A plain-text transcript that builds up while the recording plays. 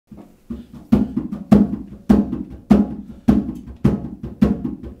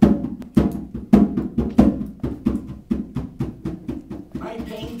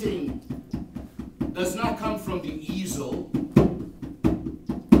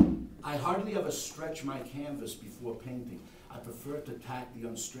I hardly ever stretch my canvas before painting. I prefer to tack the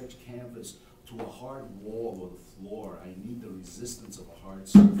unstretched canvas to a hard wall or the floor. I need the resistance of a hard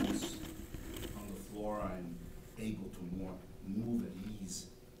surface. On the floor, I'm able to move at ease.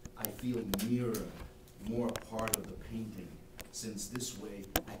 I feel nearer, more part of the painting, since this way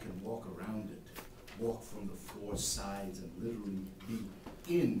I can walk around it, walk from the four sides and literally be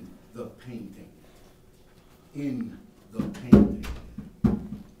in the painting. In the painting.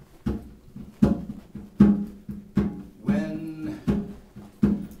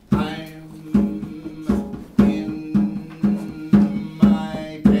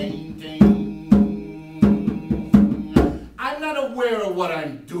 What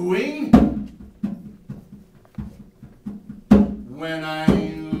I'm doing when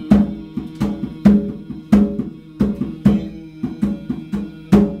I'm in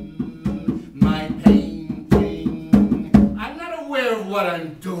my painting. I'm not aware of what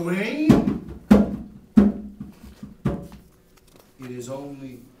I'm doing. It is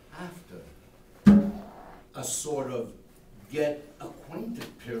only after a sort of get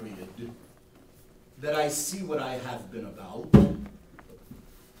acquainted period that I see what I have been about.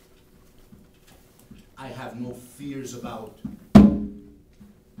 I have no fears about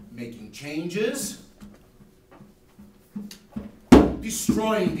making changes,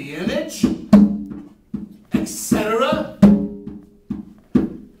 destroying the image, etc.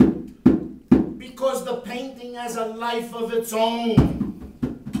 Because the painting has a life of its own.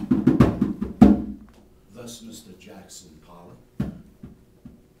 Thus, Mr. Jackson Pollock.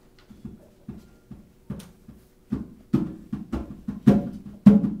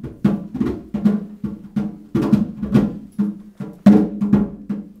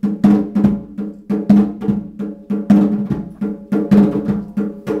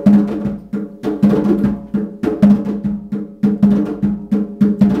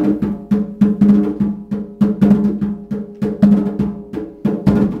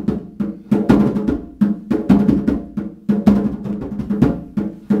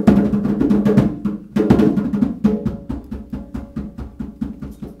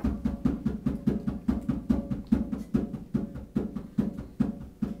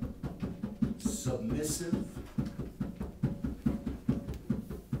 Submissive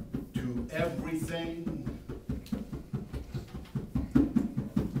to everything,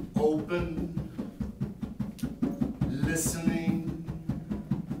 open, listening.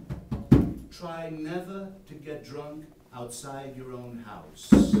 Try never to get drunk outside your own house.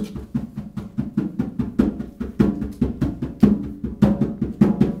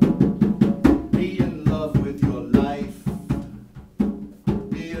 Be in love with your life.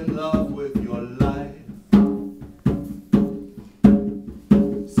 Be in love with your life.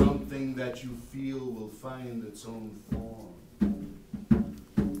 Something that you feel will find its own form.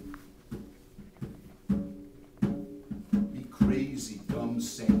 Be crazy, dumb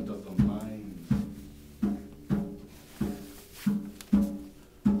saint of the mind.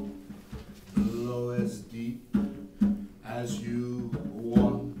 Blow as deep as you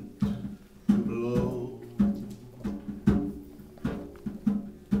want to blow.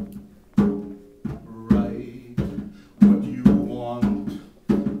 Write what you want,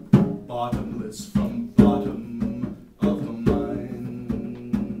 bottomless from bottom of the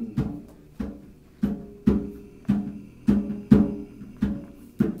mind.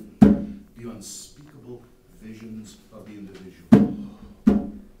 The unspeakable visions of the individual.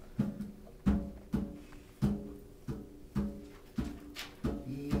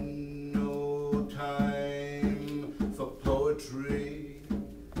 No time for poetry,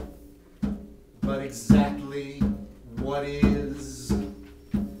 but exactly what is.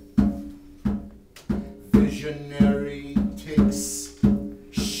 Visionary ticks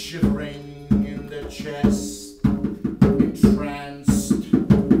shivering in the chest, entranced,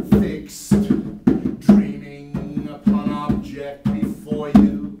 fixed, dreaming upon object before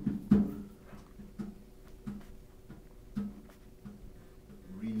you.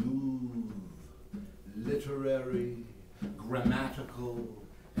 Remove literary, grammatical,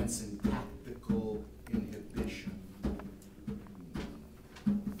 and syntactical inhibition.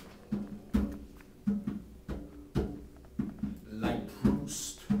 Like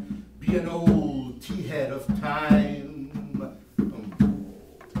Proust, be an old tea-head of time.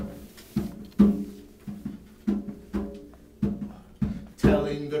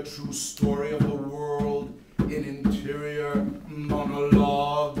 Telling the true story of the world in interior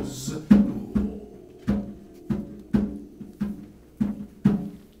monologues.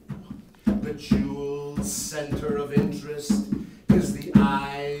 The jewel center of interest is the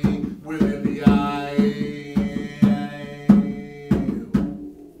eye within the eye.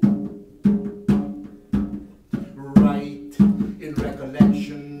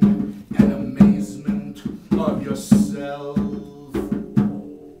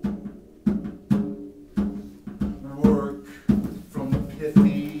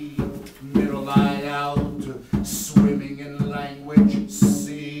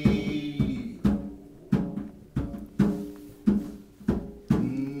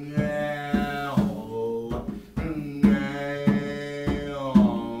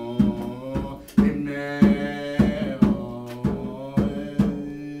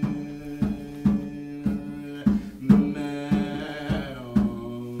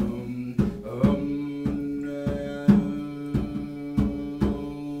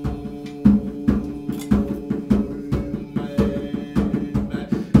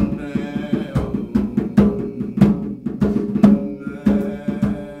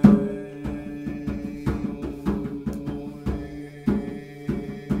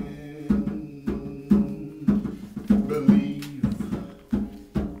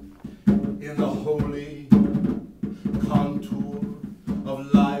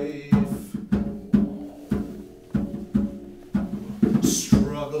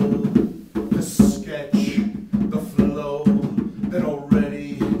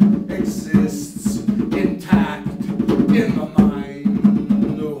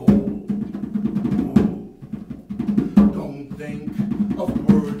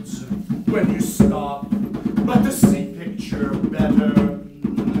 when you stop, but to see picture better.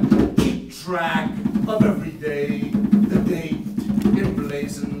 Keep track of every day, the date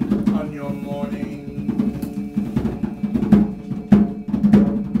emblazoned on your morning.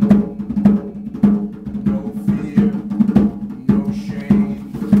 No fear, no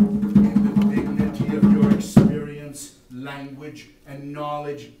shame in the dignity of your experience, language, and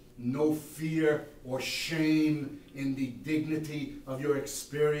knowledge. No fear or shame in the dignity of your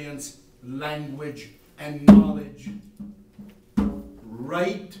experience, language, and knowledge.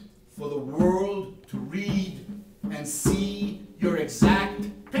 Write for the world to read and see your exact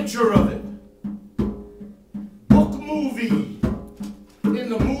picture of it. Book movie, in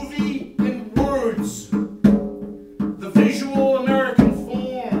the movie in words, the visual American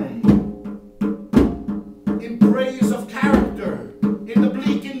form, in praise of character, in the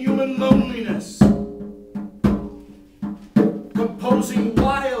bleak and human loneliness, composing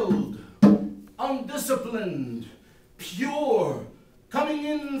wild, undisciplined, pure, coming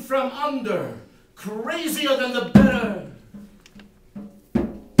in from under, crazier than the better.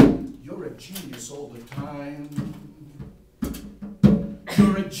 You're a genius all the time.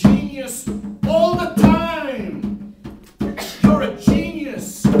 You're a genius all the time.